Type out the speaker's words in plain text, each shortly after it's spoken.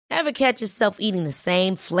Ever catch yourself eating the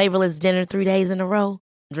same flavorless dinner 3 days in a row?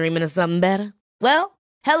 Dreaming of something better? Well,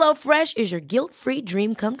 HelloFresh is your guilt-free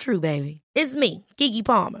dream come true, baby. It's me, Keke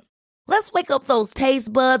Palmer. Let's wake up those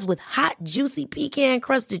taste buds with hot, juicy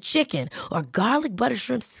pecan-crusted chicken or garlic butter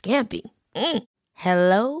shrimp scampi.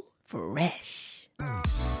 Hello Fresh.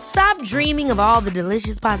 Stop dreaming of all the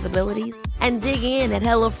delicious possibilities and dig in at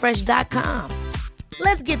HelloFresh.com.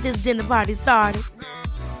 Let's get this dinner party started.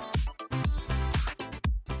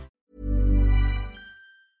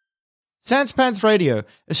 Sans Pants Radio,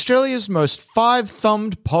 Australia's most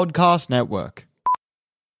five-thumbed podcast network.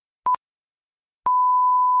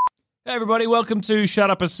 Hey everybody, welcome to Shut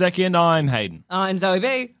Up a Second. I'm Hayden. I'm Zoe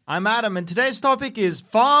B. I'm Adam, and today's topic is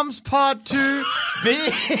Farms Part 2,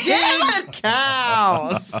 Big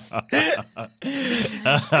Cows.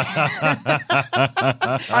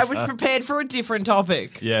 I was prepared for a different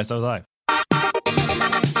topic. Yeah, so was I.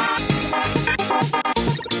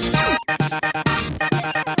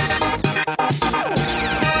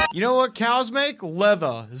 You know what cows make?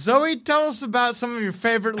 Leather. Zoe, tell us about some of your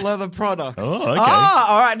favorite leather products. Oh, okay. Oh,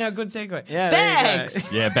 all right. No, good segue. Yeah, there you go.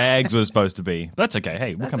 Bags. Yeah, bags was supposed to be. That's okay.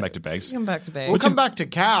 Hey, we'll come back to bags. Come back to bags. We'll come back to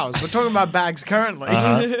cows. We're talking about bags currently.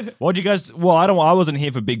 What do you guys? Well, I wasn't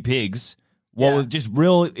here for big pigs. What Yeah. was just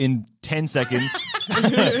real in 10 seconds?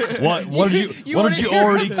 what did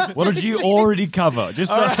you already cover?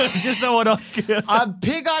 Just so I don't. A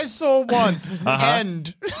pig I saw once.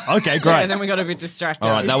 End. Okay, great. And then we got a bit distracted.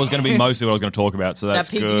 All right, that was going to be mostly what I was going to talk about. So that's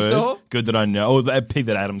pig you good. saw? Good that I know. Oh, that pig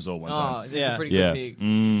that Adam saw one Oh, time. it's Yeah. a pretty Yeah. good pig.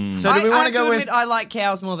 So do we I want have to go with... admit, I like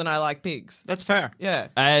cows more than I like pigs. That's fair. Yeah.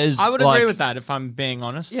 As I would like, agree with that if I'm being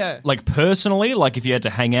honest. Yeah. Like personally, like if you had to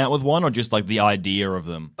hang out with one, or just like the idea of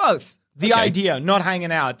them. Both. The Okay. idea, not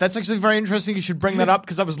hanging out. That's actually very interesting. You should bring that up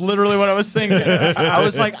because that was literally what I was thinking. I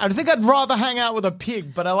was like, I think I'd rather hang out with a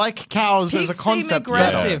pig, but I like cows Pigs as a concept. seem better.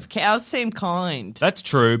 aggressive. Cows seem kind. That's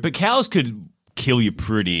true, but cows could kill you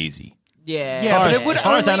pretty easy. Yeah. Yeah, but As it would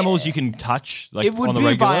far as only- animals you can touch, like It would on the be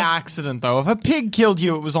regular. by accident, though. If a pig killed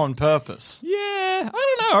you, it was on purpose. Yeah, I don't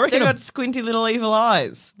know. I They reckon. got squinty little evil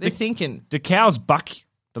eyes. They're thinking. Do cows buck?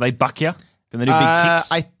 Do they buck you? Can they do big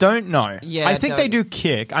kicks? I don't know. Yeah, I think they don't- do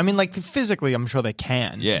kick. I mean, like, physically, I'm sure they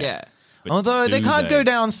can. Yeah. Yeah. But Although they do can't go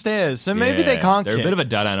downstairs, so maybe they Yeah, can't They're kick. a bit of a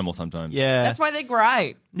dud animal sometimes. Yeah. That's why they're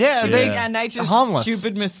great. Yeah, They they Yeah. are nature's harmless.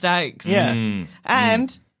 stupid mistakes. Yeah.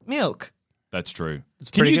 And milk. That's true.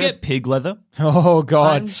 Can pretty you good. get pig leather? Oh,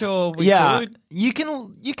 God. I'm sure we yeah, could. you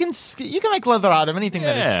can make leather out of anything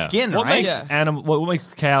that is skin, What right? makes what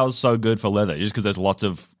makes cows so good for leather? Just because there's lots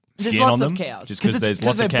of There's skin lots on of them? cows. Just because there's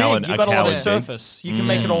lots they're of cow big. and You've a got a cow lot of is big. surface. You can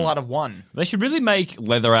make it all out of one. They should really make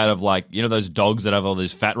leather out of like, you know, those dogs that have all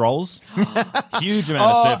those fat rolls? Huge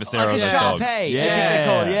amount of surface area like on a those Shar dogs. Pei, I Yeah. think they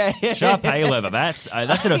call it. Yeah. Shar-Pei leather. That's an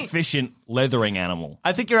efficient leathering animal.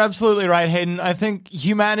 I think you're absolutely right, Hayden. I think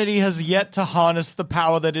humanity has yet to harness the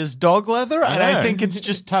power that is dog leather, and I know. think it's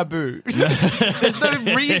just taboo. There's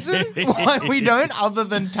no reason why we don't other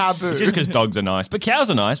than taboo. Just because dogs are nice. But cows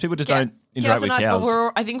are nice. People just don't interact Cows are with nice, cows.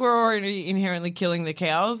 but I think we're already inherently killing the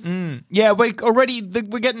cows. Yeah, we're getting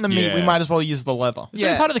the meat. Yeah. We might as well use the leather. Is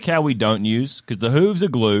there any part of the cow we don't use? Because the hooves are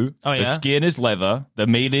glue, Oh, the yeah? skin is leather, the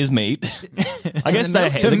meat is meat. I guess the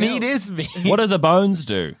milk they is The milk. meat is meat. What do the bones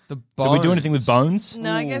do? The Do we do anything with bones? bones?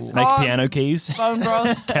 No, I guess Make piano keys? bone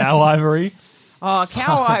broth. Cow ivory? Oh,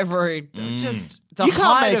 cow ivory. Just the You can't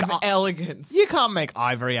height make of elegance. You can't make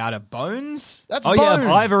ivory out of bones. That's Oh, bone.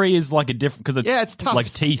 yeah, ivory is like a different, because it's, Yeah, it's tusk.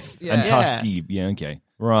 like teeth Yeah. and Yeah. tusky. Yeah, okay.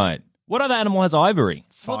 Right. What other animal has ivory?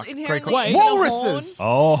 Well, inherently Wait. in the Walruses.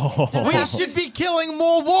 Oh. We should be killing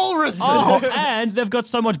more walruses. Oh, and they've got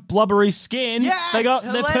so much blubbery skin. Yes. They're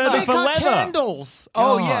Leather. perfect They for got leather. candles.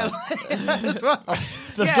 Oh, yeah. as well.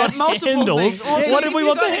 They've Yeah, got multiple handles. things. Well, What did if we you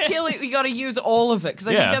want gotta there? kill it, you got to use all of it because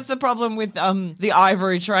I Yeah. think that's the problem with the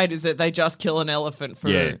ivory trade is that they just kill an elephant for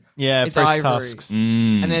Yeah. Yeah, its for its ivory. tusks.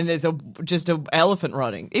 Mm. And then there's just an elephant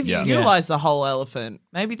rotting. If Yeah. you utilize the whole elephant,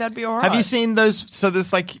 maybe that'd be all right. Have you seen those? So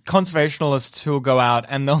there's like conservationists who will go out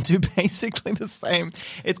and they'll do basically the same.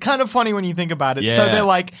 It's kind of funny when you think about it. So Yeah. they're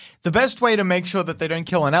like, the best way to make sure that they don't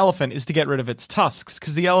kill an elephant is to get rid of its tusks.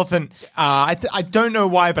 Because the elephant, I don't know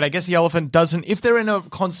why, but I guess the elephant doesn't, if they're in a a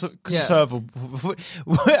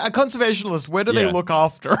conservationalist, where do they Yeah. look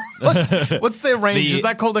after? What's their range? Is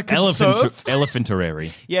that called a conserve?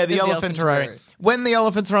 Elephantary. Yeah, the Yeah, the elephantary. elephantary. When the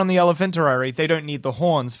elephants are on the elephantary, they don't need the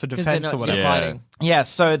horns for they're defense not- or whatever. they're fighting. Yeah,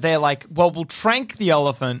 so they're like, well, we'll trank the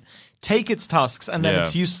elephant, take its tusks, and then Yeah.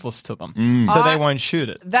 it's useless to them. So they won't shoot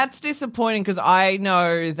it. That's disappointing because I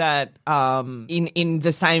know that in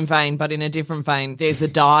the same vein, but in a different vein, there's a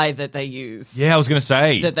dye that they use. Yeah, I was going to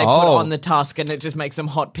say. That they put on the tusk, and it just makes them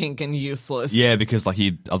hot pink and useless. Yeah, because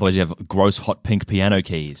otherwise you have gross hot pink piano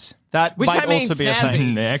keys. That Which might I mean also be a sounds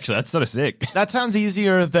thing. Actually, that's sort of sick. That sounds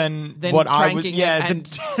easier than Then what I was. tranking Yeah, and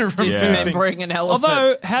than dismembering an elephant.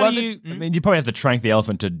 Although, how Well, do you? I mean, you probably have to trank the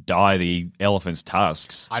elephant to dye the elephant's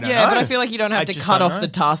tusks. I don't yeah, know. but I feel like you don't have I to just cut don't off know. the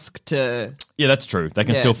tusk to. Yeah, that's true. They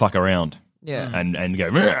can Yeah. still fuck around. Yeah. And go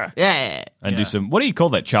 "Meh," Yeah. and do some. What do you call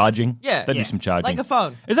that? Charging. Yeah. They Yeah. do some charging. Like a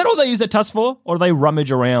phone. Is that all they use their tusks for, or do they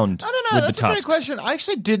rummage around? I don't know. With That's the a great tusks? question. I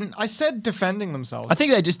actually didn't. I said defending themselves. I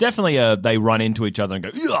think they just definitely they run into each other and go.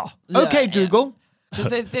 Ugh. Okay, Yeah. Google. Because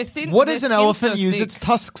they're thin. What their does an skin's elephant so use thick. its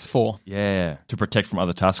tusks for? Yeah, to protect from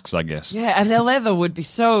other tusks, I guess. Yeah, and their leather would be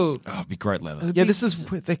so. Oh, it'd be great leather. Yeah, this is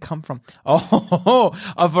where they come from. Oh,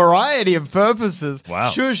 a variety of purposes. Wow.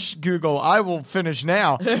 Shush, Google. I will finish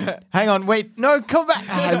now. Hang on, wait. No, come back.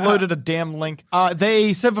 I loaded a damn link.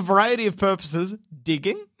 They serve a variety of purposes.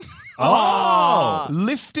 Digging. Oh,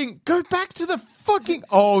 Lifting. Go back to the fucking.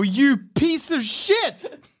 Oh, you piece of shit.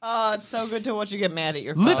 Oh, it's so good to watch you get mad at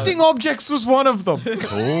your Lifting objects was one of them.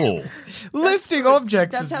 cool. Lifting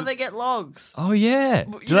objects. That's is how the- they get logs. Oh yeah.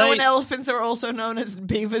 You know when elephants are also known as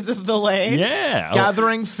beavers of the land? Yeah.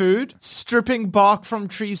 Gathering food, stripping bark from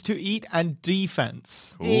trees to eat, and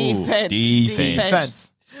defense. Defense.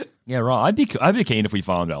 Defense. Yeah, right. I'd be keen if we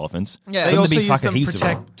farmed elephants. Yeah. They Wouldn't also be use fucking them heaps of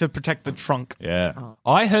them? to protect the trunk. Yeah.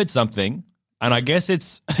 I heard something, and I guess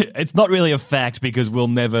it's not really a fact because we'll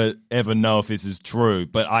never ever know if this is true.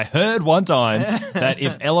 But I heard one time that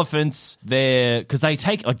if elephants, because they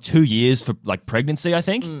take like 2 years for like pregnancy, I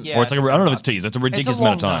think, Yeah, or it's like I don't know if it's 2 years. It's a ridiculous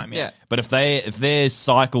amount of long time. time, yeah. But if their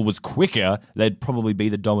cycle was quicker, they'd probably be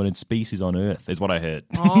the dominant species on Earth. Is what I heard.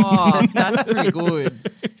 Oh, that's pretty good.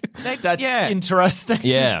 That's yeah. interesting.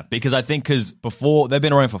 Yeah, because I think before they've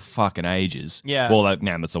been around for fucking ages. Yeah. Well, like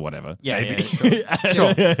mammoths or whatever. Yeah, maybe.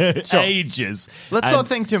 Sure. Ages. Let's not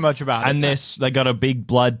think too much about And it. they got a big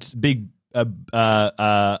brain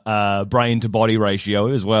to body ratio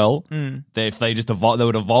as well. If they just they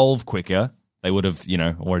would evolve quicker, they would have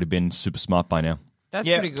already been super smart by now. That's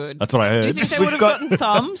Yeah. pretty good. That's what I heard. Do you think they We've would have got- gotten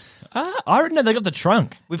thumbs? I already know they got the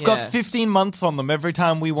trunk. We've Yeah. got 15 months on them every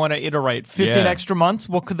time we want to iterate. 15 Yeah. extra months?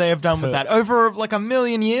 What could they have done with that? Over like a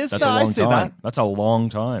million years? That's No, a I long see time. that. That's a long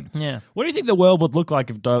time. Yeah. What do you think the world would look like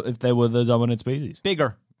if they were the dominant species?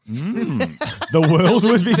 Bigger. The world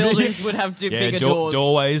would be Buildings would have bigger doors.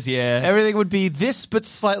 doorways. Yeah. Everything would be this, but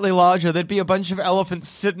slightly larger. There'd be a bunch of elephants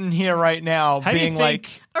sitting here right now How do you being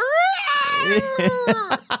think-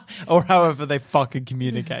 or however they fucking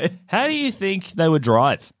communicate. How do you think they would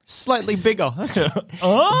drive? Slightly bigger.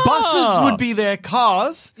 Oh! Buses would be their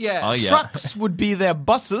cars. Yeah. Oh, yeah. Trucks would be their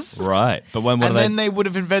buses. Right, but what And are then they would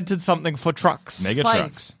have invented something for trucks. mega Planes.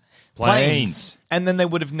 trucks, planes. And then they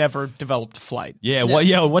would have never developed flight. Yeah, what?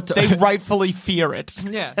 Yeah, what? They rightfully fear it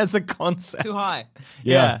Yeah. as a concept. Too high.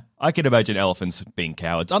 Yeah. I can imagine elephants being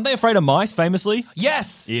cowards. Aren't they afraid of mice? Famously,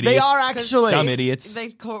 Yes, they Idiots. are actually. dumb idiots. They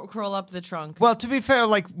crawl up the trunk. Well, to be fair,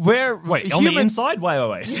 like we're Wait, on the inside?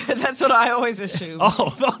 Wait. That's what I always assume.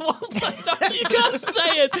 Oh, you can't say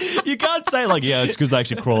it. You can't say like, yeah, it's because they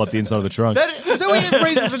actually crawl up the inside of the trunk. So it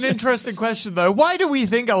raises an interesting question, though. Why do we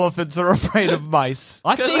think elephants are afraid of mice?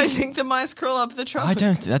 I Because I think. think the mice crawl up the trunk. I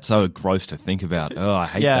don't. That's so gross to think about. Oh, I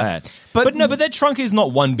hate Yeah. that. But- But no, but their trunk is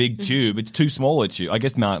not one big tube. It's two smaller tubes. I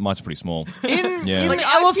guess mice are pretty small. In Yeah. Like, the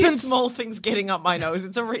I fear elephants, small things getting up my nose.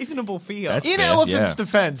 It's a reasonable fear. That's in fair, elephants' yeah.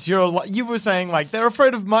 defense, you were saying like they're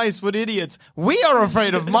afraid of mice. What idiots! We are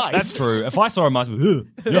afraid of mice. That's true. If I saw a mouse,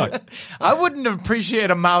 yuck. I wouldn't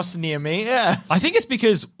appreciate a mouse near me. Yeah. I think it's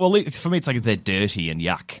because, well, for me, it's like they're dirty and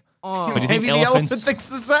yuck. But do you think Maybe the elephant elephants? thinks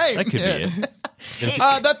the same. That could be it.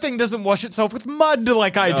 That thing doesn't wash itself with mud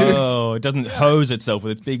like I do. Oh, it doesn't hose itself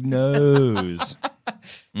with its big nose.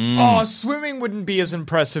 Oh, swimming wouldn't be as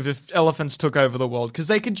impressive if elephants took over the world because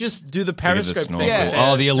they could just do the Bit of a periscope snorkel. thing. with Oh,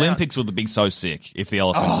 their the snout. Olympics would be so sick if the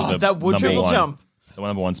elephants were the that would number triple one, jump. the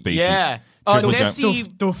number one species. Yeah. Oh, Triple jump. Nessie.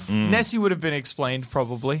 Nessie would have been explained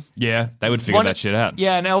probably. Yeah, they would figure One- that shit out.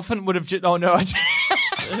 Yeah, an elephant would have just. Oh no.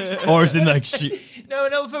 Or is it like shit? No,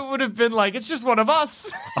 an elephant would have been like, it's just one of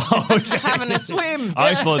us. Having a swim.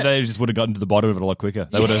 I just thought they just would have gotten to the bottom of it a lot quicker.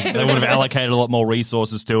 They would have allocated a lot more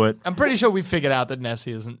resources to it. I'm pretty sure we figured out that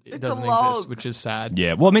Nessie doesn't log. exist, which is sad.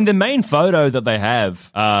 Yeah, well, I mean, the main photo that they have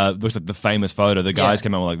looks like the famous photo. The guys Yeah.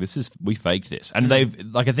 came out and were like, we faked this, and they've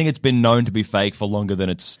like I think it's been known to be fake for longer than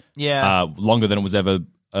it's Yeah. longer than it was ever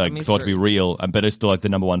thought to be real, but it's still like the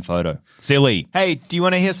number one photo. Silly. Hey, do you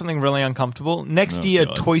want to hear something really uncomfortable? Next year,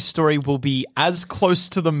 God. Toy Story will be as close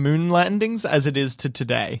to the moon landings as it is to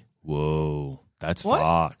today. Whoa, that's What?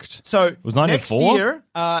 fucked. So It was 94? next year,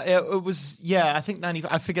 it was, yeah, I think 90.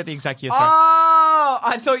 I forget the exact year. Sorry. Oh,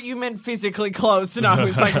 I thought you meant physically close, and I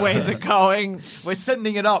was like, where's it going? We're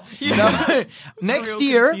sending it up. No. Next real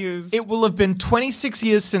year, confused. it will have been 26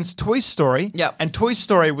 years since Toy Story. Yep. And Toy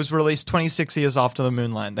Story was released 26 years after the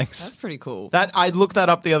moon landings. That's pretty cool. That I looked that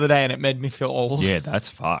up the other day and it made me feel old. Yeah, that's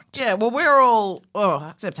fucked. Yeah, well, we're all,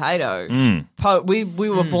 except Hato. We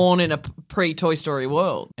were born in a pre-Toy Story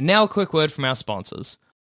world. And now a quick word from our sponsors.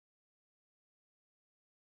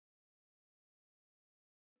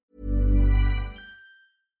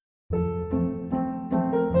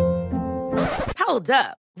 Hold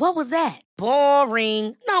up. What was that?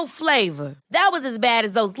 Boring. No flavor. That was as bad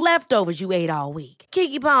as those leftovers you ate all week.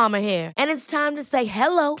 Keke Palmer here, and it's time to say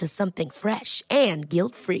hello to something fresh and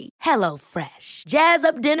guilt-free. Hello Fresh. Jazz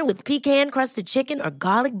up dinner with pecan-crusted chicken or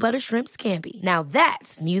garlic butter shrimp scampi. Now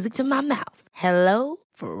that's music to my mouth. Hello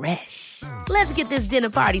Fresh. Let's get this dinner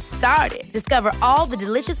party started. Discover all the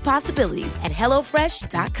delicious possibilities at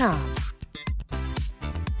hellofresh.com.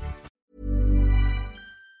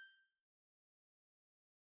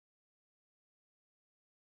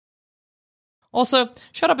 Also,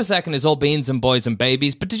 Shut Up a Second is all beans and boys and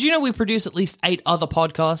babies, but did you know we produce at least 8 other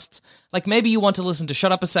podcasts? Like maybe you want to listen to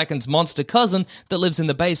Shut Up a Second's monster cousin that lives in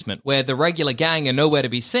the basement, where the regular gang are nowhere to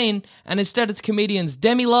be seen, and instead it's comedians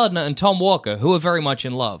Demi Lardner and Tom Walker, who are very much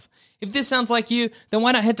in love. If this sounds like you, then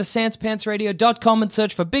why not head to sanspantsradio.com and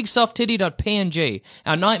search for bigsofttitty.png,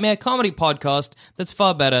 our nightmare comedy podcast that's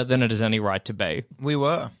far better than it has any right to be. We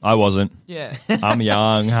were. I wasn't. Yeah. I'm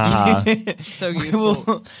young. Haha. So We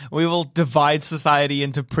useful. will divide society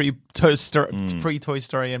into pre-Toy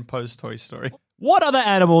Story and post-Toy Story. What other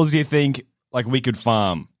animals do you think like we could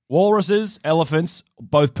farm? Walruses, elephants,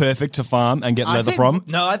 both perfect to farm and get leather from.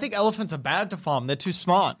 No, I think elephants are bad to farm. They're too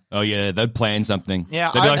smart. Oh yeah, they'd plan something.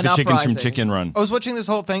 Yeah, they'd be like an the chickens from uprising. Chicken Run. I was watching this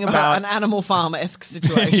whole thing An about Animal Farm-esque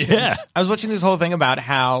situation. Yeah. I was watching this whole thing about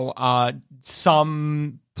how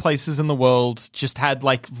some places in the world just had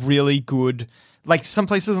like really good, like some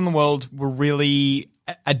places in the world were really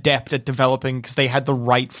adept at developing because they had the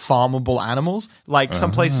right farmable animals. Like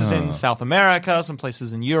some places in South America, some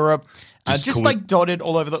places in Europe. Just cool. like dotted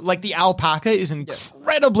all over like the alpaca is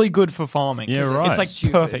incredibly good for farming. Yeah, right. It's like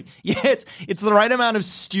Stupid. perfect. Yeah, it's the right amount of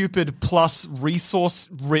stupid plus resource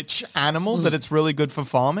rich animal that it's really good for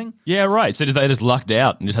farming. Yeah, right. So they just lucked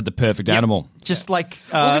out and just had the perfect animal. Just like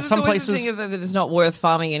Well, 'cause it's some always the places. thing that it's not worth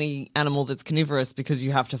farming any animal that's carnivorous because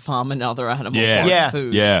you have to farm another animal Yeah. for Yeah. its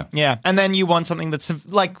food. Yeah. Yeah, and then you want something that's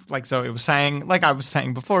like Zoe was saying, like I was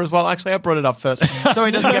saying before as well. Actually, I brought it up first, so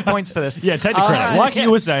he doesn't get points for this. Yeah, take the credit. Like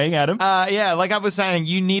you were saying, Adam. Yeah, like I was saying,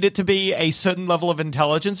 you need it to be a certain level of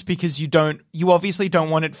intelligence because you obviously don't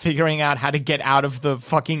want it figuring out how to get out of the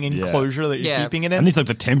fucking enclosure that you're Yeah. keeping it and in. it's like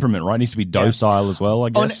the temperament, right? It needs to be docile as well, I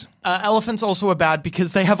guess. Elephants also are bad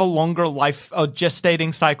because they have a longer life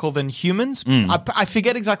gestating cycle than humans. I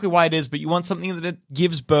forget exactly why it is, but you want something that it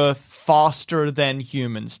gives birth faster than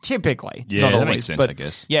humans, typically. Yeah, Not that always, makes sense, but I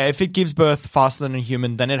guess. Yeah, if it gives birth faster than a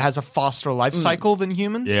human, then it has a faster life cycle than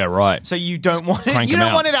humans. Yeah, right. So you don't want it. crank You them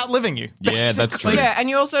don't out. want it outliving you. Yeah, that's basically. true. Yeah, and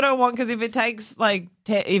you also don't want, because if it takes like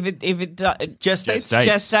if it Gestates. Gestates.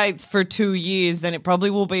 gestates for 2 years, then it probably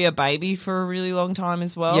will be a baby for a really long time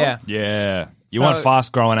as well. Yeah. Yeah. You So- want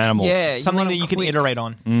fast-growing animals. Yeah, Something want that them you can quick. iterate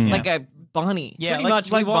on. Like a bunny. Yeah, Pretty like-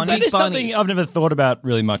 much. like we want bunnies. That big is something bunnies. I've never thought about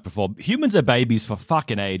really much before. Humans are babies for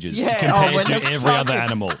fucking ages Yeah, compared when to they're every other fucking-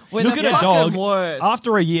 animal. when Look they're at a dog. fucking worse.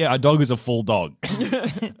 After a year, a dog is a full dog.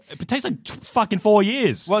 It takes like fucking 4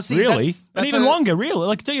 years. Well, see, really, that's and even a- longer. Really,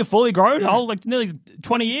 like until you're fully grown, like nearly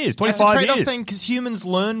 20 years, It's a 25 trade-off years. thing because humans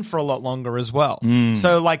learn for a lot longer as well.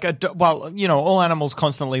 So, like, all animals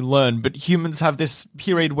constantly learn, but humans have this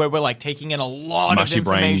period where we're like taking in a lot Mushy of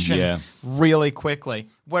brain, information yeah. really quickly.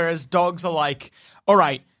 Whereas dogs are like, all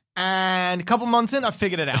right, and a couple months in, I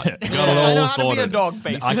figured it out. Got it I know all how to be a sorted. dog,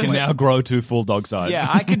 basically. I can now grow to full dog size. Yeah,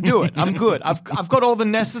 I can do it. I'm good. I've got all the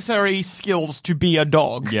necessary skills to be a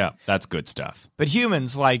dog. Yeah, that's good stuff. But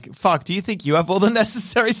humans, like, fuck, do you think you have all the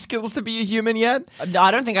necessary skills to be a human yet?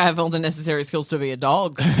 I don't think I have all the necessary skills to be a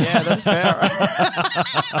dog. Yeah, that's fair.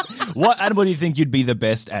 What animal do you think you'd be the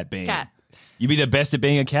best at being? Cat. You'd be the best at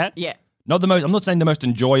being a cat? Yeah. Not the most. I'm not saying the most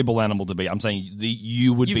enjoyable animal to be. I'm saying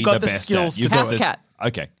you would You've be got the the best skills at. to You've be got House this- cat.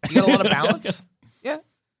 Okay. You got a lot of balance? Yeah.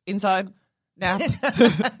 Inside. Nap.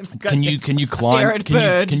 Can you Stare climb? at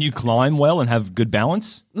bird. Can you climb well and have good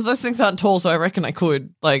balance? Those things aren't tall, so I reckon I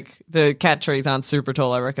could. Like, the cat trees aren't super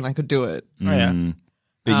tall. I reckon I could do it. Oh, yeah.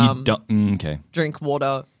 But you don't. Okay. Drink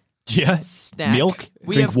water. Yeah. Snack. Milk.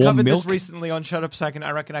 We Drink have warm covered milk. this recently on Shut Up Second.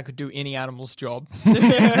 I reckon I could do any animal's job.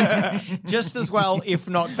 Just as well, if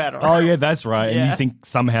not better. Oh yeah, that's right. And Yeah. you think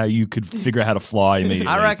somehow you could figure out how to fly immediately?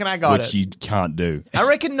 I reckon I got which it. you can't do. I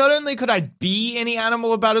reckon not only could I be any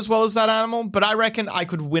animal about as well as that animal, but I reckon I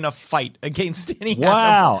could win a fight against any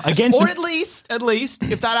Wow. animal. Against or a- at least,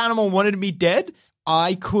 if that animal wanted me dead,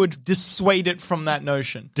 I could dissuade it from that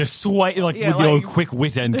notion. Dissuade, with your like- quick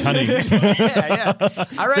wit and cunning. Yeah. I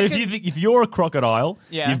So reckon. if you're a crocodile,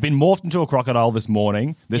 Yeah. you've been morphed into a crocodile this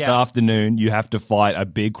morning, this Yeah. afternoon you have to fight a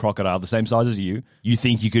big crocodile the same size as you. You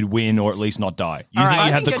think you could win or at least not die. You All think right.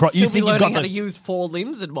 you I have think the I'd still be you've learning got how to the use 4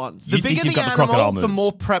 limbs at once. You the think bigger you've the got the crocodile animal, the moves.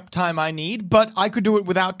 more prep time I need, but I could do it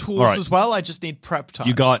without tools All right. as well. I just need prep time.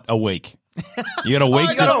 you got a week. You got a week.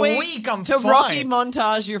 I to- got a week, I'm to fine. Rocky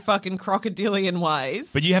montage your fucking crocodilian ways.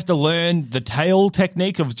 but you have to learn the tail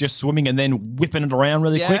technique of just swimming and then whipping it around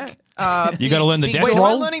really quick. You got to learn the big- death Wait, am I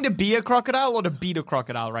roll. learning to be a crocodile or to beat a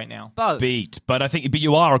crocodile right now? both. Beat, but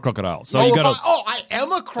you are a crocodile, so Oh, you if got to. I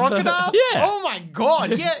am a crocodile? Yeah. Oh my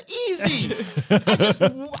god, yeah, easy. I figured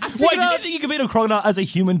Wait, did you out- think you could beat a crocodile as a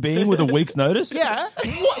human being with a week's notice? Yeah.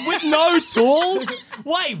 What, with no tools?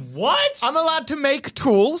 Wait, what? I'm allowed to make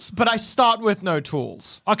tools, but I start with no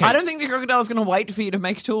tools. Okay. I don't think the crocodile's going to wait for you to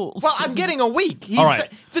make tools. Well, I'm getting a week. All right.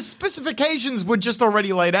 The specifications were just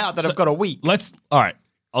already laid out that I've got a week. All right,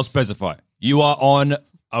 I'll specify. You are on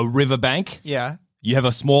a riverbank. Yeah. You have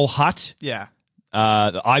a small hut. Yeah.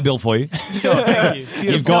 I built for you. Sure, thank you.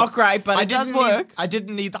 Beautiful. it's not great, but I it does didn't work. I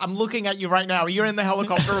didn't need. I'm looking at you right now. You're in the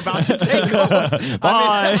helicopter about to take off.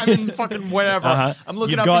 Bye. I'm in fucking wherever. Uh-huh. I'm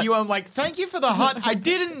looking You've up got- at you. I'm like, thank you for the hut. I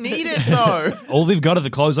didn't need it though. All they've got are the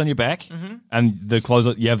clothes on your back, Mm-hmm. and the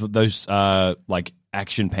clothes. You have those like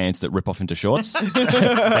action pants that rip off into shorts.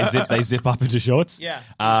 they zip up into shorts.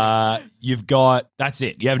 Yeah. You've got. That's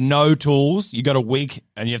it. You have no tools. You got a week,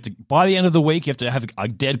 and you have to. By the end of the week, you have to have a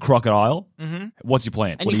dead crocodile. Mm-hmm. What's your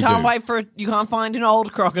plan? And what you do can't do? wait for it. You can't find an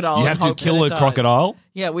old crocodile. You and have to hope kill that a it dies. crocodile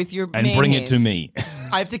Yeah, with your and man bring it to hands. me.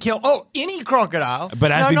 I have to kill. any crocodile.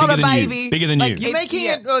 But it has to be not bigger a than baby. you. Bigger than Like, you. You're making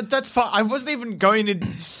yeah. it. That's fine. I wasn't even going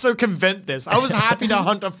to circumvent this. I was happy to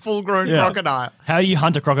hunt a full-grown Yeah. crocodile. How do you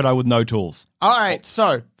hunt a crocodile with no tools? All right.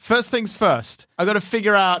 So first things first. I got to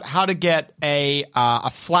figure out how to get a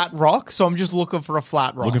flat rock. So I'm just looking for a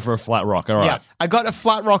flat rock. Looking for a flat rock. All right. Yeah, I got a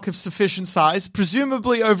flat rock of sufficient size.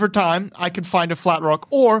 Presumably, over time, I can find a flat rock,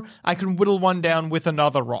 or I can whittle one down with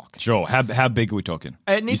another rock. Sure. How big are we talking?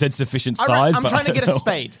 It You needs- said sufficient I'm size. I'm but- trying to get a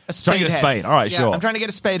spade. A spade Trying to get a head. spade. All right, Yeah, sure. I'm trying to get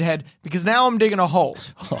a spade head because now I'm digging a hole.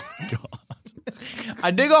 Oh, God.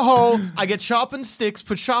 I dig a hole. I get sharpened sticks.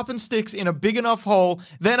 Put sharpened sticks in a big enough hole.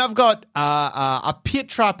 Then I've got a pit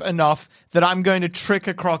trap enough that I'm going to trick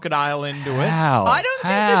a crocodile into it. How? I don't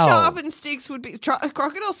think the How? sharpened sticks would be.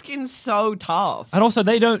 Crocodile skin's so tough. And also,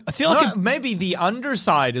 they don't. I feel like. No, maybe the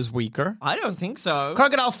underside is weaker. I don't think so.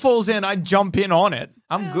 Crocodile falls in. I jump in on it.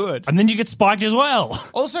 I'm good. and then you get spiked as well.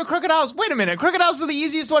 Also, crocodiles. Wait a minute. Crocodiles are the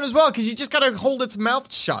easiest one as well because you just got to hold its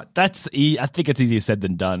mouth shut. I think it's easier said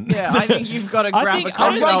than done. Yeah, I think you've got to I grab think- a I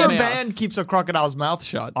A don't crocodile rubber think mouth. band keeps a crocodile's mouth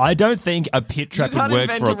shut. I don't think a pit You trap would can't work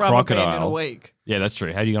invent for a a rubber band in a crocodile. week. Yeah, that's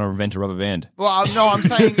true. How are you going to invent a rubber band? Well, no, I'm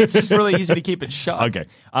saying it's just really easy to keep it shut. Okay.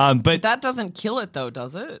 But That doesn't kill it though,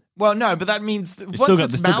 does it? Well, no, but that means that still once got-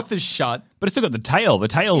 its it's still mouth got- is shut, it's still got the tail. The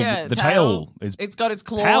tail. Yeah, the tail is It's got its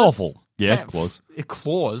claws. powerful. Yeah, Damn, claws. It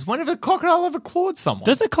claws. When have a crocodile ever clawed someone?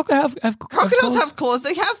 Does the crocodile have Crocodiles claws? have claws.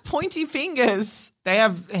 They have pointy fingers, They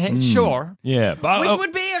have sure. Yeah, but which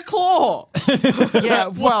would be a claw. Yeah,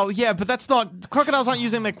 well, yeah, but that's not crocodides aren't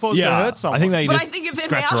using their claws to hurt someone. I think they But just I think if they're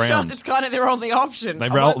scratch mouth around. shut, it's kind of their only option. They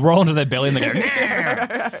roll onto their belly and they go.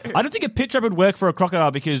 "Nah." I don't think a pit trap would work for a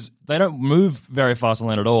crocodile because they don't move very fast on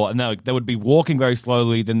land at all, and they would be walking very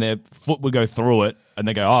slowly. Then their foot would go through it, and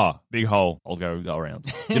they go, big hole. I'll go around."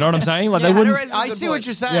 You know what I'm saying? Like Yeah, they wouldn't. Hunter has a I good see point. what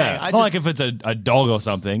you're saying. Yeah, I it's not like if it's a dog or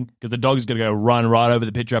something, because the dog's going to go run right over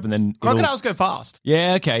the pit trap and then it'll- crocodiles go fast.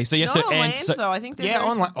 Yeah, okay. So you have Not to on and land, so- though. I think they're Yeah,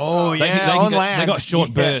 very on land. Oh, They, yeah, can- they, on can- land. they got short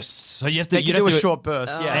Yeah. bursts, so you have to They you'd can do have a to short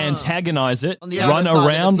burst. Yeah. antagonize it, On the run other side of the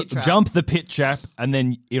around, pit trap. jump the pit trap, and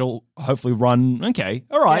then it'll hopefully run. Okay,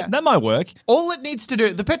 all right, Yeah. that might work. All it needs to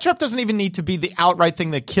do, the pit trap doesn't even need to be the outright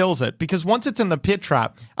thing that kills it, because once it's in the pit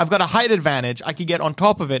trap, I've got a height advantage. I can get on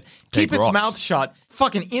top of it, keep Take its rocks. mouth shut,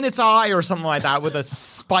 fucking in its eye or something like that with a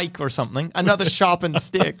spike or something, another sharpened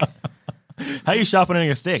stick. How are you sharpening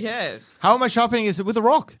a stick? Yeah. How am I sharpening? Is it with a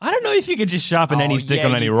rock? I don't know if you could just sharpen any Oh, stick yeah,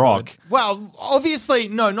 on any you rock. could. Well, obviously,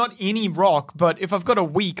 no, not any rock, but if I've got a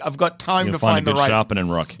week, I've got time You'll to find find a the good right. sharpening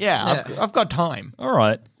rock. Yeah, I've got time. All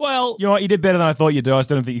right. Well, you know what? You did better than I thought you'd do. I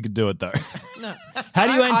still don't think you could do it though. No. How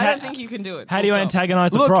do you I don't think you can do it. How do you Full stop.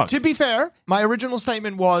 antagonize the Look, croc? to be fair, my original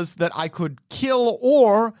statement was that I could kill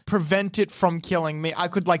or prevent it from killing me. I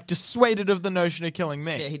could dissuade it of the notion of killing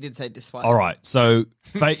me. Yeah, he did say dissuade. All right, so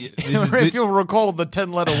If you'll recall the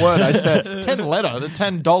 10-letter word I said, 10-letter, the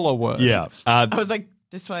 $10 word. yeah. I was like,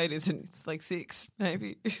 dissuade isn't. It's like 6,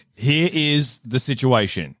 maybe. Here is the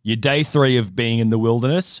situation. You're day 3 of being in the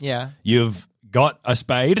wilderness. Yeah. You've got a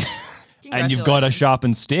spade and you've got a Congratulations.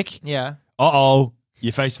 sharpened stick. Yeah. Uh-oh,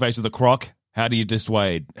 you're face to face with a croc. How do you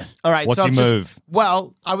dissuade? All right. What's so your I've just- move?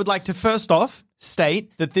 Well, I would like to first off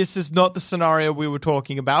state that this is not the scenario we were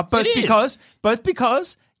talking about, both It is.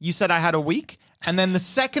 because you said I had a week, and then the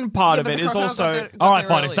second part of but it the is crocodile also. got there- All right, there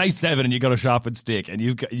fine. It's early. day 7 and you've got a sharpened stick and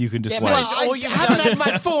you can dissuade. but Well, all I you've haven't done- had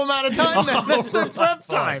my full amount of time then. That's the prep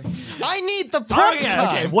time. I need the prep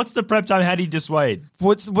time. Okay. What's the prep time? How do you dissuade?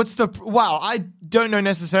 What's the? Well, I don't know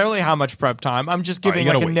necessarily how much prep time. I'm just giving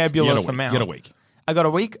All right, you got a week. nebulous You amount. got a week. I got a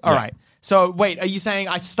week. All Yeah. right. So wait, are you saying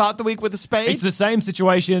I start the week with a spade? It's the same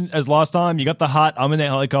situation as last time. You got the hut. I'm in the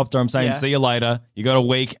helicopter. I'm saying, Yeah. see you later. You got a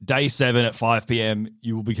week. Day 7 at 5 p.m.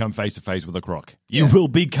 You will become face to face with a croc. You will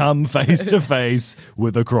become face to face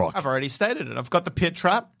with a croc. I've already stated it. I've got the pit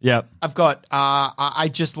trap. Yep. I've got. I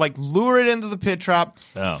just lure it into the pit trap.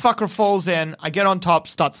 Oh. Fucker falls in. I get on top,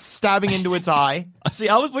 start stabbing into its eye. See,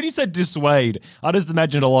 when you said dissuade, I just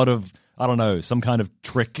imagined a lot of, I don't know, some kind of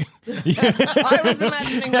trick. I was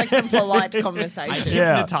imagining some polite conversation.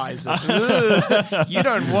 Yeah. Hypnotize it. Ugh. You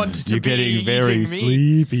don't want to You're be getting very eating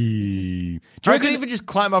me. sleepy. I could even just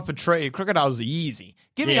climb up a tree. Crocodiles are easy.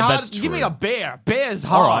 Give me Yeah, hard. that's Give me true. a bear. Bear's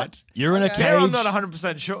All hard. right. You're in a Bear, cage. I'm not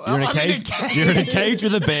 100% sure. You're in a I'm cage. You're in a cage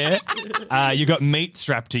with a bear. You got meat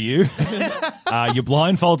strapped to you. You're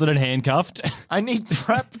blindfolded and handcuffed. I need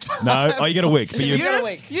prepped. No, you got a week, but You you. got a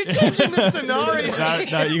week. You're changing the scenario.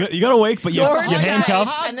 No, you got a week, but you're You're in a cage,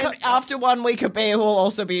 handcuffed. and then after 1 week, a bear will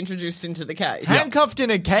also be introduced into the cage. Handcuffed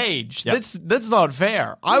in a cage. Yep. That's not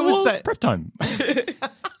fair. I was Well, saying. prep time.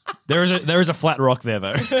 There is a flat rock there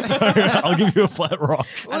though, so I'll give you a flat rock.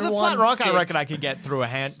 With and a one flat rock, I stick. reckon I could get through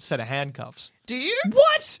a set of handcuffs. Do you?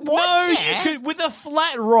 What? No, Yeah. you could with a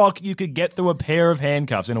flat rock. You could get through a pair of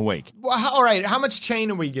handcuffs in a week. Well, all right. How much chain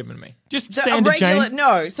are we giving me? Just So standard chain.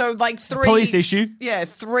 No, so like 3 Police issue. Yeah,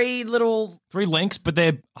 3 little. 3 links, but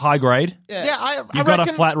they're high grade. Yeah, I You've got reckon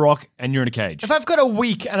a flat rock and you're in a cage. If I've got a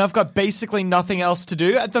week and I've got basically nothing else to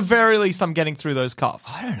do, at the very least, I'm getting through those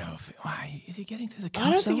cuffs. I don't know if why is he getting through the cuffs? I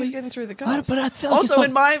don't think Are he's we- getting through the I don't- cuffs. but I feel like it's also,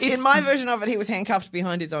 not- in my version of it, he was handcuffed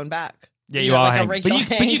behind his own back. Yeah, You you know, are. like a hang- regular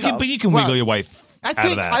handcuff. but you can Well, wiggle your way I out of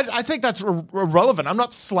think that. I think that's irrelevant. I'm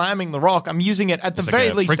not slamming the rock. I'm using it at the It's like very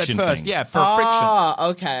a least at friction first. thing. Yeah, for friction. Ah,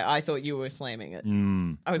 okay. I thought you were slamming it.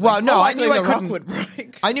 I was Well, like, no, more I likely knew I the rock couldn't- would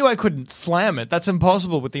break. I knew I couldn't slam it. That's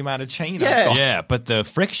impossible with the amount of chain I've Yeah. got. Yeah, but the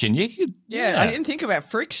friction, you could. Yeah, I didn't think about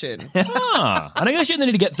friction. Ah, I think I should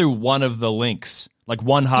need to get through one of the links, like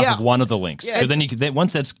one half Yeah. of one of the links. Yeah. Because then you can. Then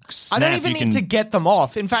once that's I snapped, don't even you need can, to get them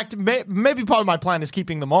off. In fact, maybe part of my plan is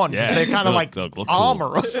keeping them on because Yeah. they're kind of like Look cool. armor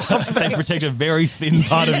or something. They protect a very thin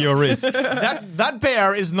part of your wrists. That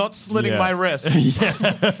bear is not slitting Yeah. my wrists.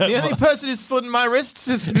 The only person who's slitting my wrists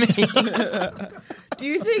is me Do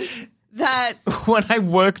you think that? when I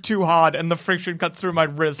work too hard and the friction cuts through my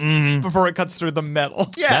wrists Mm-hmm. before it cuts through the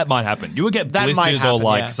metal. Yeah. That might happen. You would get That might blisters or happen,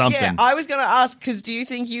 like yeah. something. Yeah, I was going to ask because do you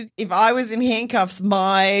think if I was in handcuffs,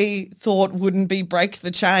 my thought wouldn't be break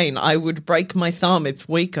the chain. I would break my thumb. It's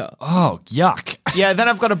weaker. Oh, yuck. Yeah, then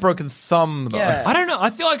I've got a broken thumb though. Yeah. I don't know. I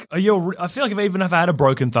feel like if I had a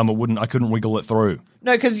broken thumb, I couldn't wiggle it through.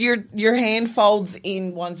 No, because your hand folds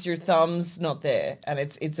in once your thumb's not there, and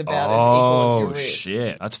it's about as equal as your Oh wrist.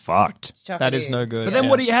 shit, that's fucked. Chuck That it is in. no good. But then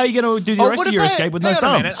Yeah. how are you going to do the rest what of if your I- escape with no hang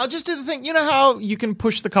on a minute. thumbs? I'll just do the thing. You know how you can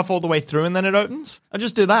push the cuff all the way through and then it opens? I'll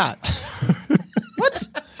just do that. What?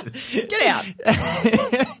 Get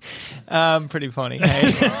out. Pretty funny.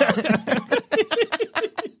 Hey?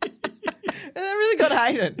 That really got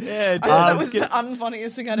hated. Yeah, it I thought that did. was the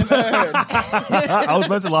unfunniest thing I'd ever heard. I was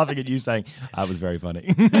mostly laughing at you saying that was very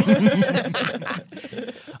funny.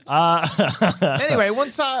 Anyway,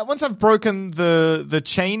 once I've broken the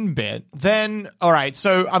chain bit, then all right.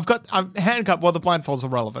 So I'm handcuffed. Well, the blindfold's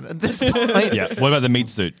irrelevant at this point. Yeah. What about the meat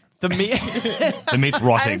suit? The meat. The meat's And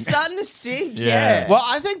rotting. it's starting to stink. Yeah. Yeah. Well,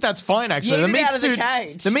 I think that's fine actually. Yeet The it meat out of the suit.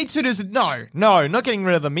 cage. The meat suit is no, not getting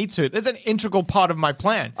rid of the meat suit. That's an integral part of my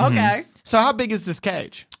plan. Okay. So how big is this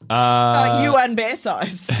cage? You and bear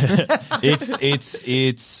size.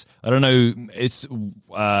 It's I don't know. It's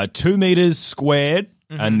 2 meters squared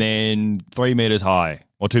and then 3 meters high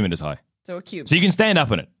or 2 meters high. So a cube. So you can stand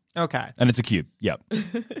up in it, Okay. and it's a cube. Yep.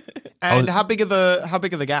 And how big are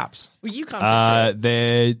the gaps? Well, you can't.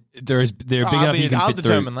 They're big enough you can I'll fit through.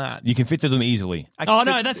 determine that. You can fit through them easily. can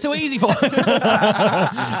No, fit- that's too easy for.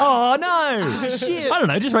 Oh no! shit. I don't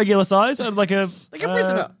know, just regular size, like a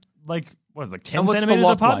prisoner. like 10 And what's the centimeters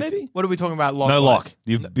lock apart, like? maybe. What are we talking about? Lock No wise?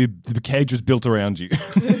 lock. The cage was built around you.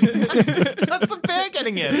 That's the bear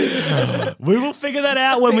getting in. We will figure that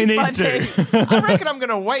out when we Piece by need to. piece. I reckon I'm going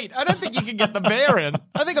to wait. I don't think you can get the bear in.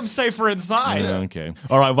 I think I'm safer inside. Yeah, okay.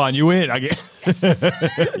 All right, Vaughn, you win. I guess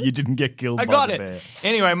you didn't get killed. I by got the it. bear.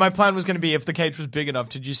 Anyway, my plan was going to be if the cage was big enough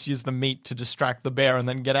to just use the meat to distract the bear and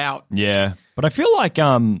then get out. Yeah, but I feel like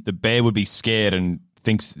the bear would be scared and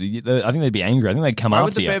thinks. I think they'd be angry. I think they'd come Why would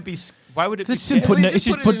after the you. bear be? Why would it be? It's been scared? put in a- We it's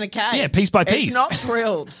just just put it put- in a cage. yeah, piece by piece. It's not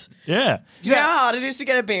thrilled. Yeah. Do you know how hard it is to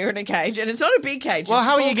get a bear in a cage? And it's not a big cage. Well, it's a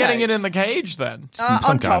how are small you getting cage. it in the cage then? Some on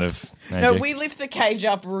kind top. of No, magic. we lift the cage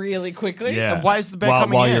up really quickly. Yeah. And why is the bear While-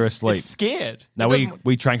 coming while in? you're asleep. It's scared. No, It doesn't-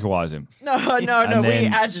 we tranquilize him. No, And we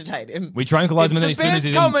then- agitate him. We tranquilize If him, and then the as soon as bear's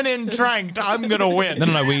he's coming in tranked, I'm gonna win.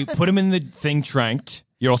 No. We put him in the thing tranked.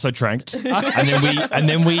 You're also tranked, and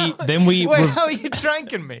then we Wait, how are you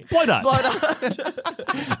tranking me? blow dart.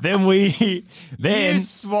 Then You're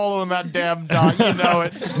swallowing that damn dart. You know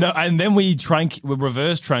it. No, and then we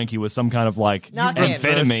reverse trank you with some kind of like Narcan.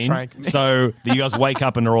 Reverse trank amphetamine, me. so that you guys wake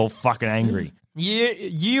up and are all fucking angry.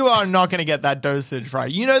 You are not going to get that dosage right.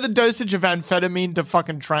 You know the dosage of amphetamine to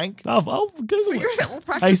fucking trank? I'll Google it. We'll Hey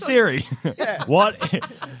practice on- Siri, what?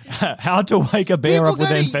 How to wake a bear People up with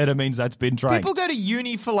go to- amphetamines that's been tranked? People go to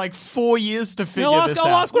uni for like 4 years to figure I'll this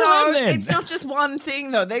ask out. one No, of them then. it's not just one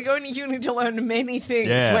thing though. They're going to uni to learn many things.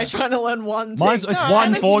 Yeah. We're trying to learn one Mine's- thing. it's one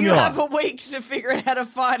and if formula. You have a week to figure out how to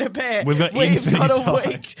fight a bear. We've got a infinite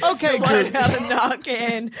week. Okay, to learn good. how to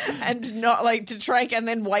Narcan and not like to trank and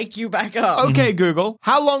then wake you back up. Okay, Google.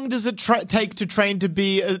 How long does it take to train to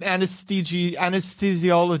be an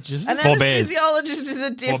anesthesiologist? An For bears. anesthesiologist is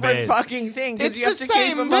a different bears. fucking thing because It's you have the to keep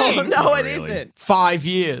same them all. thing. No, it Really? isn't. 5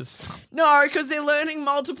 years. No, because they're learning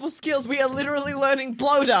multiple skills. We are literally learning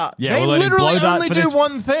blow dart. Yeah, They we're learning literally blow dart only for do this-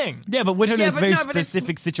 one thing. Yeah, but we're doing Yeah, this but very no, but it's-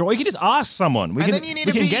 specific situation. You can just ask someone. We And can, then you need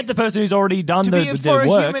we to can be- get the person who's already done To the, be the for a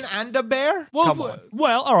work. human and a bear? well, Come on.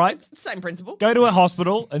 well, all right. Same principle. Go to a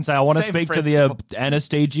hospital and say, I want to Same speak to principle. the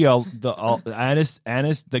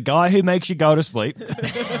the guy who makes you go to sleep.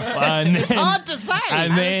 And then, Hard to say.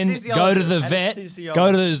 and then go to the vet, Anesthesiologist.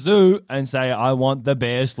 go to the zoo and say, I want the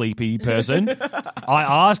bear sleepy person. I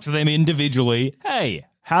ask them individually, hey,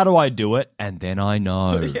 how do I do it? And then I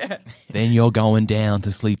know. Then you're going down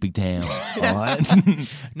to Sleepy Town. All right?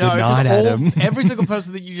 No, Good night, because Adam. every single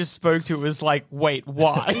person that you just spoke to was like, wait,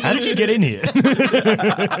 why? How did you get in here?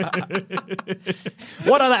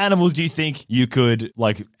 What other animals do you think you could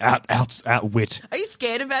like outwit? Are you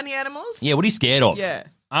scared of any animals? Yeah, what are you scared of? Yeah.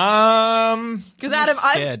 Because Because Adam,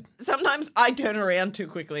 scared. sometimes I turn around too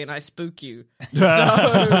quickly and I spook you.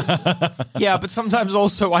 Yeah, but sometimes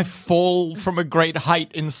also I fall from a great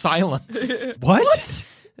height in silence. What?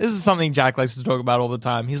 This is something Jack likes to talk about all the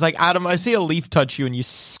time. He's like, Adam, I see a leaf touch you and you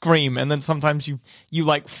scream, and then sometimes you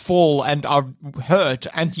like fall and are hurt,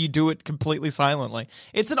 and you do it completely silently.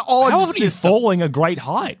 It's an odd How often are you system. falling a great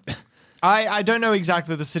height? I don't know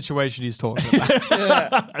exactly the situation he's talking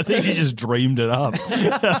about. I think he just dreamed it up.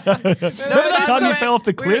 Remember that time you fell off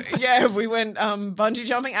the cliff? We went bungee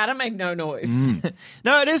jumping. Adam made no noise.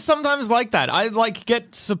 No, it is sometimes like that. I like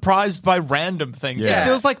get surprised by random things. Yeah. It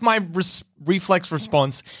feels like my reflex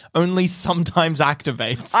response only sometimes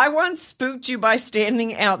activates. I once spooked you by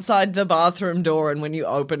standing outside the bathroom door, and when you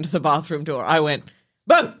opened the bathroom door, I went,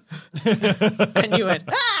 boom! And you went,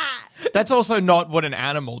 ah! That's also not what an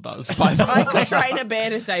animal does, by the I way. could train a bear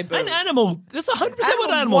to say boom. An animal, that's 100% what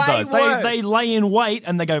an animal Way does. worse. They lay in wait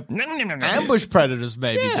and they go, Ambush predators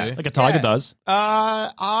maybe yeah, do. like a tiger Yeah. does.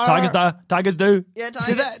 Are- Tigers do. Yeah, Do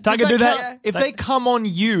tigers. that, Tiger does do that? count? If they come on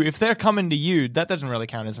you, if they're coming to you, that doesn't really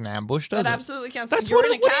count as an ambush, does That it? absolutely counts. That's You're what,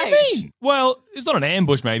 in a what do cage. you mean? Well, it's not an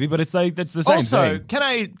ambush maybe, but it's that's the same Also, thing.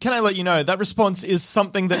 can I let you know that response is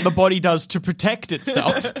something that the body does to protect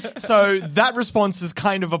itself. So that response is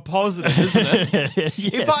kind of a positive, isn't it?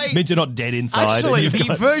 Yeah, If I- means you're not dead inside. Actually, and the you've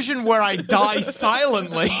got- version where I die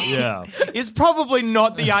silently yeah. is probably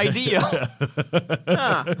not the ideal.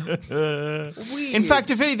 Weird. In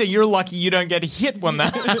fact, if anything, you're lucky you don't get hit when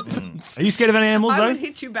that happens. Are you scared of any animals I though? would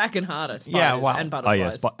hit you back and harder. Spiders Yeah, wow. and Oh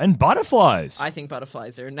butterflies. yes, and butterflies. I think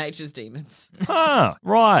butterflies are nature's demons. Ah,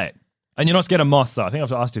 right. And you're not scared of moths, though. I think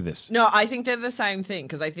I've asked you this. No, I think they're the same thing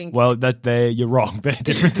because I think Well, you're wrong. They're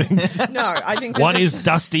different things. no, I think they're One the is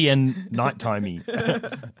dusty and nightimey,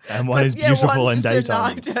 and one is yeah, beautiful one's and just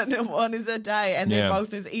a daytime. night and one is a day, and Yeah. they're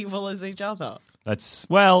both as evil as each other. That's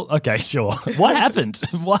okay, sure. What happened?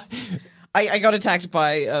 What? I got attacked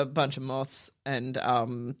by a bunch of moths and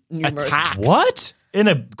numerous. Attacked? What? In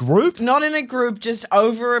a group? Not in a group, just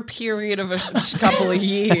over a period of a couple of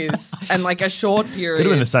years and like a short period. Could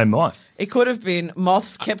have been the same knife. It could have been.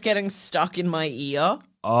 Moths kept getting stuck in my ear.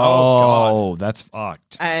 Oh, that's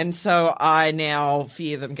fucked. And so I now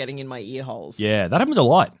fear them getting in my ear holes. Yeah, that happens a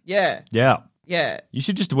lot. Yeah. Yeah. Yeah. You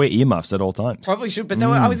should just wear earmuffs at all times. Probably should, but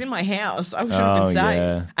I was in my house. I should have been Oh, safe.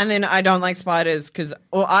 yeah. And then I don't like spiders because,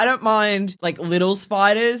 I don't mind like little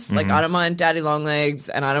spiders. Like I don't mind daddy long legs,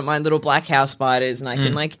 and I don't mind little black house spiders, and I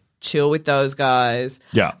can like chill with those guys.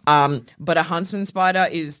 Yeah. But a huntsman spider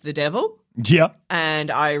is the devil, Yeah. and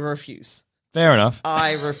I refuse. Fair enough.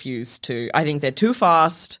 I refuse to. I think they're too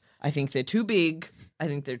fast. I think they're too big. I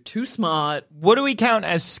think they're too smart. What do we count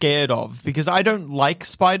as scared of? Because I don't like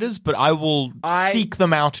spiders, but I will seek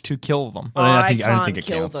them out to kill them. I don't think can't it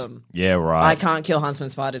kill counts. them. Yeah, right. I can't kill huntsman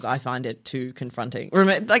spiders. I find it too confronting.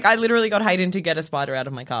 Like I literally got Hayden to get a spider out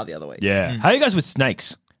of my car the other week. Yeah. How are you guys with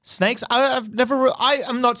snakes? Snakes? I've never. I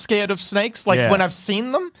am not scared of snakes. Like Yeah. when I've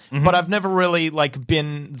seen them, but I've never really like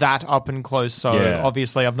been that up and close. So Yeah.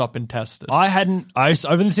 obviously, I've not been tested. I've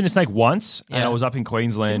only seen a snake once, and Yeah. I was up in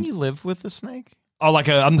Queensland. Didn't you live with the snake? Oh, I'm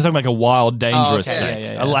talking like a wild, dangerous okay.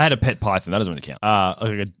 snake. Yeah. I had a pet python. That doesn't really count.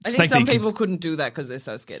 Like a I think snake some that you people couldn't do that because they're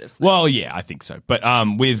so scared of snakes. Well, yeah, I think so. But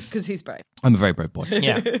with Because he's brave. I'm a very brave boy.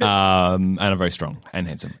 Yeah. And I'm very strong and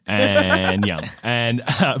handsome and young. And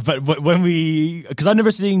but when because I've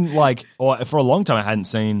never seen or for a long time I hadn't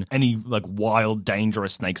seen any like wild,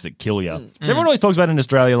 dangerous snakes that kill you. So everyone always talks about in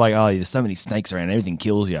Australia like, oh, there's so many snakes around, everything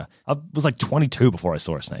kills you. I was like 22 before I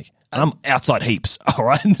saw a snake, and I'm outside heaps. All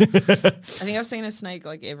right. I think I've seen a snake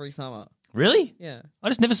like every summer. Really? Yeah. I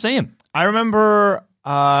just never see him. I remember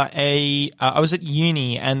I was at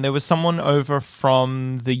uni and there was someone over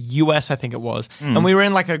from the US, I think it was, and we were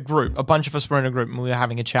in like a group. A bunch of us were in a group and we were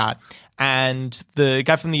having a chat. And the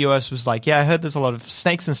guy from the US was like, "Yeah, I heard there's a lot of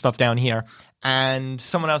snakes and stuff down here." And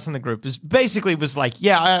someone else in the group was like,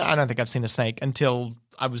 "Yeah, I don't think I've seen a snake until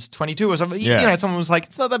I was 22 or something." Yeah. You know, someone was like,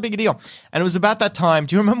 "It's not that big a deal." And it was about that time.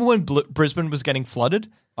 Do you remember when Brisbane was getting flooded?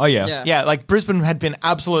 Oh yeah. Yeah. Yeah, like Brisbane had been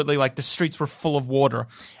absolutely like the streets were full of water.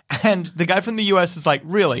 And the guy from the US is like,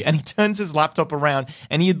 "Really?" And he turns his laptop around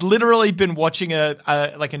and he had literally been watching a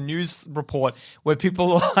news report where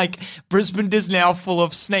people are like, "Brisbane is now full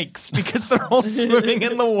of snakes because they're all swimming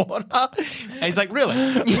in the water." And he's like, "Really?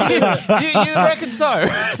 you reckon so?"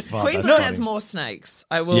 Queensland has more snakes.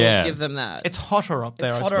 I will Yeah. give them that. It's hotter up there.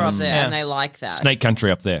 It's I hotter up suppose. there, Yeah. and they like that. Snake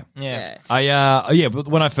country up there. Yeah. But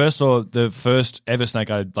when I first saw the first ever snake,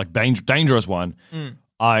 dangerous one,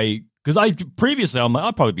 because I previously I'm like,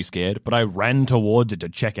 I'd probably be scared, but I ran towards it to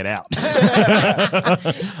check it out. I was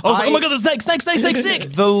like, oh my god, the snake,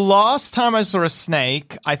 sick. The last time I saw a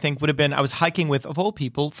snake, I think would have been I was hiking with, of all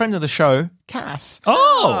people, friend of the show, Cass.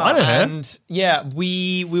 Oh, I know her. And yeah,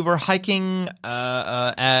 we were hiking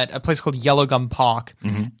at a place called Yellowgum Park,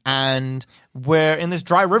 and we're in this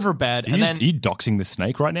dry riverbed. Are you doxing the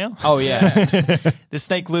snake right now? Oh yeah, the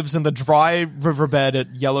snake lives in the dry riverbed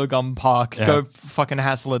at Yellowgum Park. Yeah. Go fucking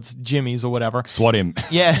hassle its Jimmy's or whatever. Swat him.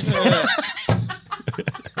 Yes.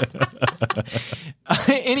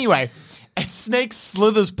 Anyway, a snake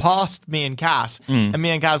slithers past me and Cass. And me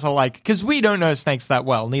and Cass are like, because we don't know snakes that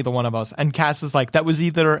well, neither one of us. And Cass is like, that was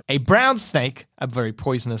either a brown snake, a very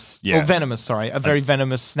poisonous, Yeah. or venomous, sorry, a very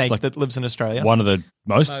venomous snake like that lives in Australia. One of the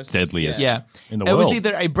most deadliest Yeah. in the It world. was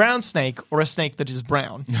either a brown snake or a snake that is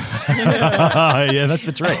brown. Yeah, that's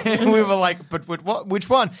the trick. And we were like, but which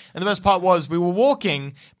one? And the best part was we were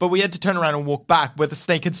walking, but we had to turn around and walk back where the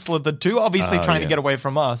snake had slithered to, obviously trying to yeah. get away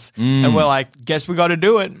from us. And we're like, guess we got to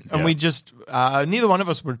do it. And Yeah. we just, neither one of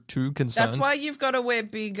us were too concerned. That's why you've got to wear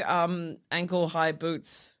big ankle high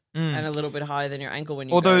boots and a little bit higher than your ankle when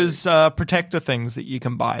you Or go. those protector things that you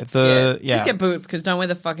can buy. Just get boots because don't wear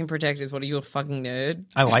the fucking protectors. What are you, a fucking nerd?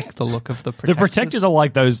 I like the look of the The protectors. protectors are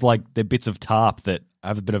like those, they're bits of tarp that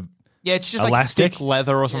have a bit of. Yeah, it's just elastic. like thick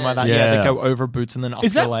leather or something like that. Yeah. Yeah, that go over boots and then up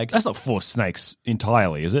Is your that leg. That's not for snakes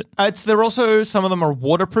entirely, is it? They're also, some of them are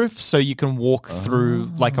waterproof, so you can walk through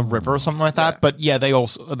like a river or something like that. But yeah, they're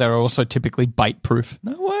also typically bite proof.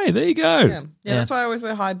 No way. There you go. Yeah, that's why I always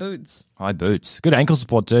wear high boots. High boots. Good ankle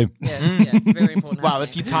support too. Yeah, it's very important. Wow,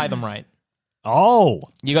 if you tie them right. Oh,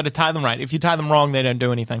 You got to tie them right. If you tie them wrong, they don't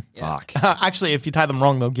do anything. fuck. Actually, if you tie them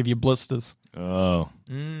wrong, they'll give you blisters. Oh.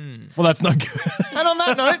 Well, that's not good. And on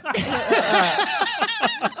that note,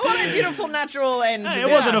 What a beautiful natural end. It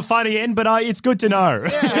wasn't a funny end, but it's good to know.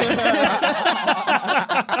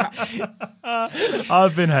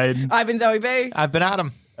 I've been Hayden. I've been Zoe B. I've been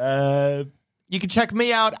Adam. You can check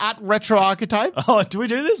me out at Retro Archetype. Oh, do we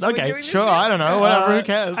do this? Okay. doing this? Sure, I don't know. Whatever, who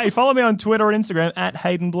cares? Hey, follow me on Twitter and Instagram at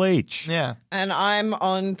Hayden Bleach. Yeah. And I'm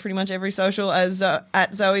on pretty much every social as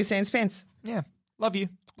at Zoe Sans Pants. Yeah. Love you.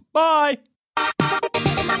 Bye.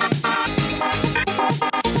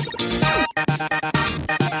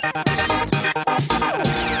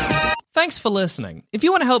 Thanks for listening. If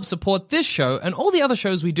you want to help support this show and all the other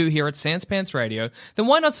shows we do here at Sans Pants Radio, then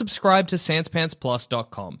why not subscribe to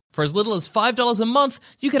SansPantsPlus.com? For as little as $5 a month,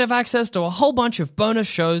 you could have access to a whole bunch of bonus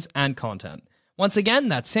shows and content. Once again,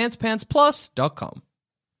 that's SansPantsPlus.com.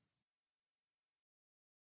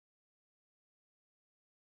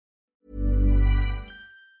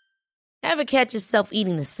 Ever catch yourself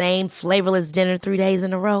eating the same flavorless dinner 3 days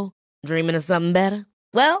in a row? Dreaming of something better?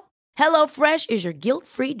 Well, HelloFresh is your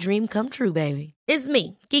guilt-free dream come true, baby. It's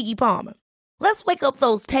me, Keke Palmer. Let's wake up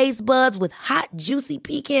those taste buds with hot, juicy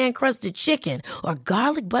pecan-crusted chicken or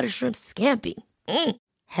garlic butter shrimp scampi.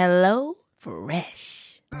 Hello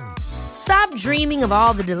Fresh. Stop dreaming of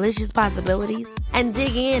all the delicious possibilities and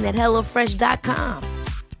dig in at HelloFresh.com.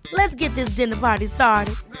 Let's get this dinner party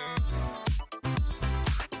started.